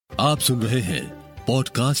आप सुन रहे हैं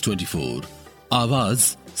पॉडकास्ट 24 आवाज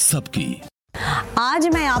सबकी। आज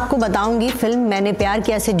मैं आपको बताऊंगी फिल्म मैंने प्यार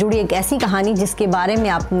किया से जुड़ी एक ऐसी कहानी जिसके बारे में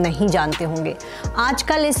आप नहीं जानते होंगे।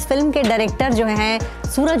 आजकल इस फिल्म के डायरेक्टर जो हैं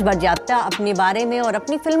सूरज बड़जात्या अपने बारे में और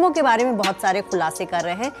अपनी फिल्मों के बारे में बहुत सारे खुलासे कर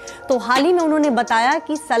रहे हैं। तो हाल ही में उन्होंने बताया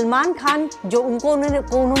कि सलमान खान जो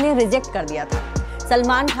उन्होंने रिजेक्ट कर दिया था।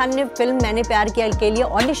 सलमान खान ने फिल्म मैंने प्यार किया के लिए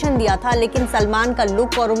ऑडिशन दिया था, लेकिन सलमान का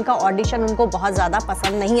लुक और उनका ऑडिशन उनको बहुत ज़्यादा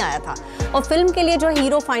पसंद नहीं आया था और फिल्म के लिए जो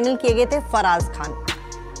हीरो फाइनल किए गए थे फराज खान।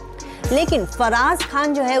 लेकिन फराज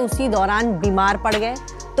खान जो है उसी दौरान बीमार पड़ गए,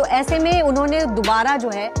 तो ऐसे में उन्होंने दोबारा जो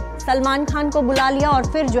है सलमान खान को बुला लिया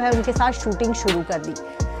और फिर जो है उनके साथ शूटिंग शुरू कर दी।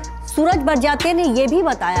 सूरज बड़जात्या ने यह भी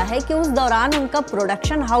बताया है कि उस दौरान उनका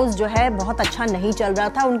प्रोडक्शन हाउस जो है बहुत अच्छा नहीं चल रहा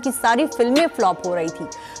था, उनकी सारी फिल्में फ्लॉप हो रही थी,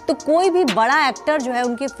 तो कोई भी बड़ा एक्टर जो है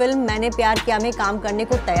उनकी फिल्म मैंने प्यार किया में काम करने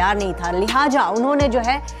को तैयार नहीं था। लिहाजा उन्होंने जो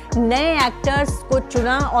है नए एक्टर्स को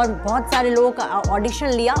चुना और बहुत सारे लोगों का ऑडिशन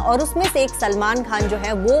लिया और उसमें से एक सलमान खान जो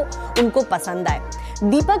है वो उनको पसंद आए।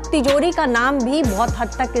 दीपक तिजोरी का नाम भी बहुत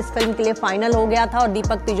हद तक इस फिल्म के लिए फाइनल हो गया था और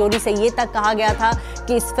दीपक तिजोरी से ये तक कहा गया था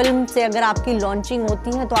कि इस फिल्म से अगर आपकी लॉन्चिंग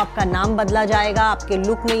होती है तो आपका नाम बदला जाएगा, आपके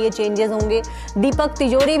लुक में ये चेंजेस होंगे। दीपक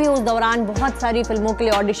तिजोरी भी उस दौरान बहुत सारी फिल्मों के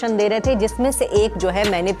लिए ऑडिशन दे रहे थे, जिसमें से एक जो है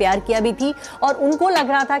मैंने प्यार किया भी थी और उनको लग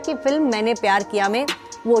रहा था कि फिल्म मैंने प्यार किया में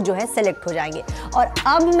वो जो है सेलेक्ट हो जाएंगे। और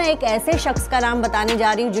अब मैं एक ऐसे शख्स का नाम बताने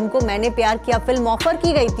जा रही हूँ जिनको मैंने प्यार किया फिल्म ऑफर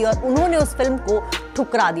की गई थी और उन्होंने उस फिल्म को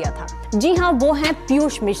ठुकरा दिया था। जी हाँ, वो हैं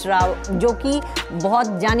पीयूष मिश्रा, जो कि बहुत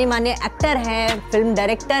जाने माने एक्टर हैं, फिल्म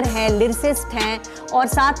डायरेक्टर हैं, लिरिसिस्ट हैं और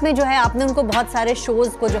साथ में जो है आपने उनको बहुत सारे शोज़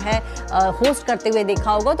को जो है होस्ट करते हुए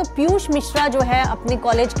देखा होगा। तो पीयूष मिश्रा जो है अपने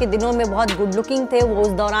कॉलेज के दिनों में बहुत गुड लुकिंग थे, वो उस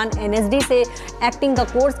दौरान NSD से एक्टिंग का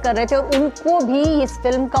कोर्स कर रहे थे और उनको भी इस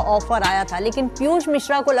फिल्म का ऑफर आया था। लेकिन पीयूष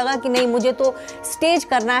मिश्रा को लगा कि नहीं, मुझे तो स्टेज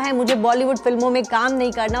करना है, मुझे बॉलीवुड फिल्मों में काम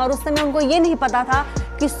नहीं करना। और उस समय उनको ये नहीं पता था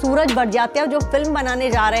कि सूरज बड़जात्या जो फिल्म बनाने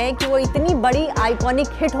जा रहे हैं कि वो इतनी बड़ी आइकॉनिक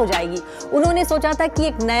हिट हो जाएगी। उन्होंने सोचा था कि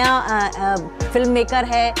एक नया फिल्म मेकर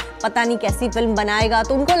है, पता नहीं कैसी फिल्म बनाएगा,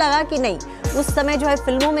 तो उनको लगा कि नहीं, उस समय जो है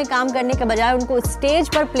फिल्मों में काम करने के बजाय उनको स्टेज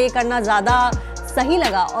पर प्ले करना ज़्यादा सही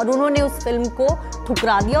लगा और उन्होंने उस फिल्म को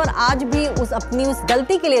ठुकरा दिया। और आज भी अपनी उस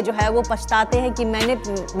गलती के लिए जो है वो पछताते हैं कि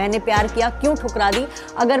मैंने प्यार किया क्यों ठुकरा दी।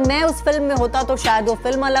 अगर मैं उस फिल्म में होता तो शायद वो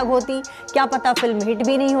फिल्म अलग होती, क्या पता फिल्म हिट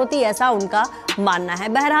भी नहीं होती, ऐसा उनका मानना है।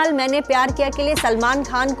 बहरहाल मैंने प्यार किया के लिए सलमान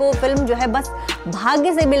खान को फिल्म जो है बस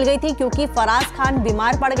भाग्य से मिल गई थी, क्योंकि फराज खान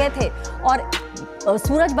बीमार पड़ गए थे और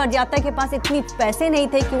सूरज बड़जात्या के पास इतनी पैसे नहीं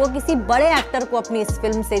थे कि वो किसी बड़े एक्टर को अपनी इस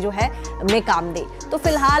फिल्म से जो है में काम दे। तो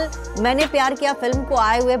फिलहाल मैंने प्यार किया फिल्म को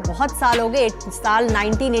आए हुए बहुत साल हो गए, साल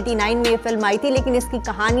 1989 में ये फिल्म आई थी, लेकिन इसकी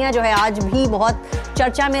कहानियां जो है आज भी बहुत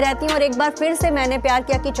चर्चा में रहती हैं। और एक बार फिर से मैंने प्यार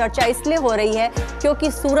किया की चर्चा इसलिए हो रही है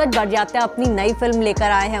क्योंकि सूरज बड़जात्या अपनी नई फिल्म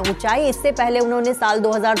लेकर आए हैं ऊंचाई। इससे पहले उन्होंने साल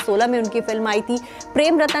 2016 में उनकी फिल्म आई थी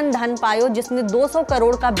प्रेम रतन धन पायो, जिसने 200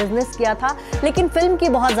 करोड़ का बिजनेस किया था, लेकिन फिल्म की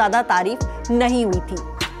बहुत ज्यादा तारीफ नहीं हुई थी।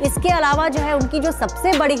 इसके अलावा जो है उनकी जो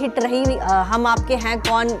सबसे बड़ी हिट रही हम आपके हैं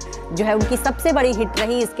कौन, जो है उनकी सबसे बड़ी हिट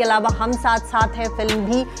रही। इसके अलावा हम साथ साथ हैं फिल्म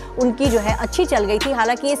भी उनकी जो है अच्छी चल गई थी।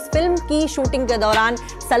 हालांकि इस फिल्म की शूटिंग के दौरान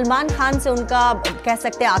सलमान खान से उनका कह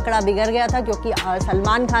सकते हैं आंकड़ा बिगड़ गया था, क्योंकि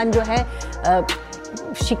सलमान खान जो है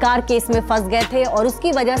शिकार केस में फंस गए थे और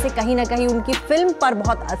उसकी वजह से कहीं ना कहीं उनकी फिल्म पर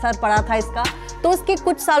बहुत असर पड़ा था इसका। तो उसके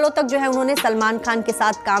कुछ सालों तक जो है उन्होंने सलमान खान के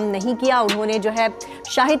साथ काम नहीं किया। उन्होंने जो है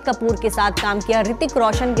शाहिद कपूर के साथ काम किया, ऋतिक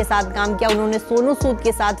रोशन के साथ काम किया, उन्होंने सोनू सूद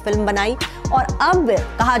के साथ फिल्म बनाई। और अब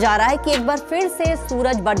कहा जा रहा है कि एक बार फिर से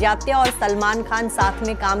सूरज बड़जात्या और सलमान खान साथ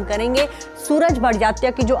में काम करेंगे। सूरज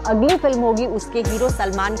बड़जात्या की जो अगली फिल्म होगी उसके हीरो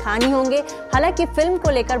सलमान खान ही होंगे। हालांकि फिल्म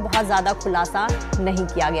को लेकर बहुत ज्यादा खुलासा नहीं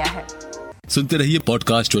किया गया है। सुनते रहिए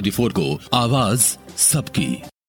पॉडकास्ट 24 को, आवाज सबकी।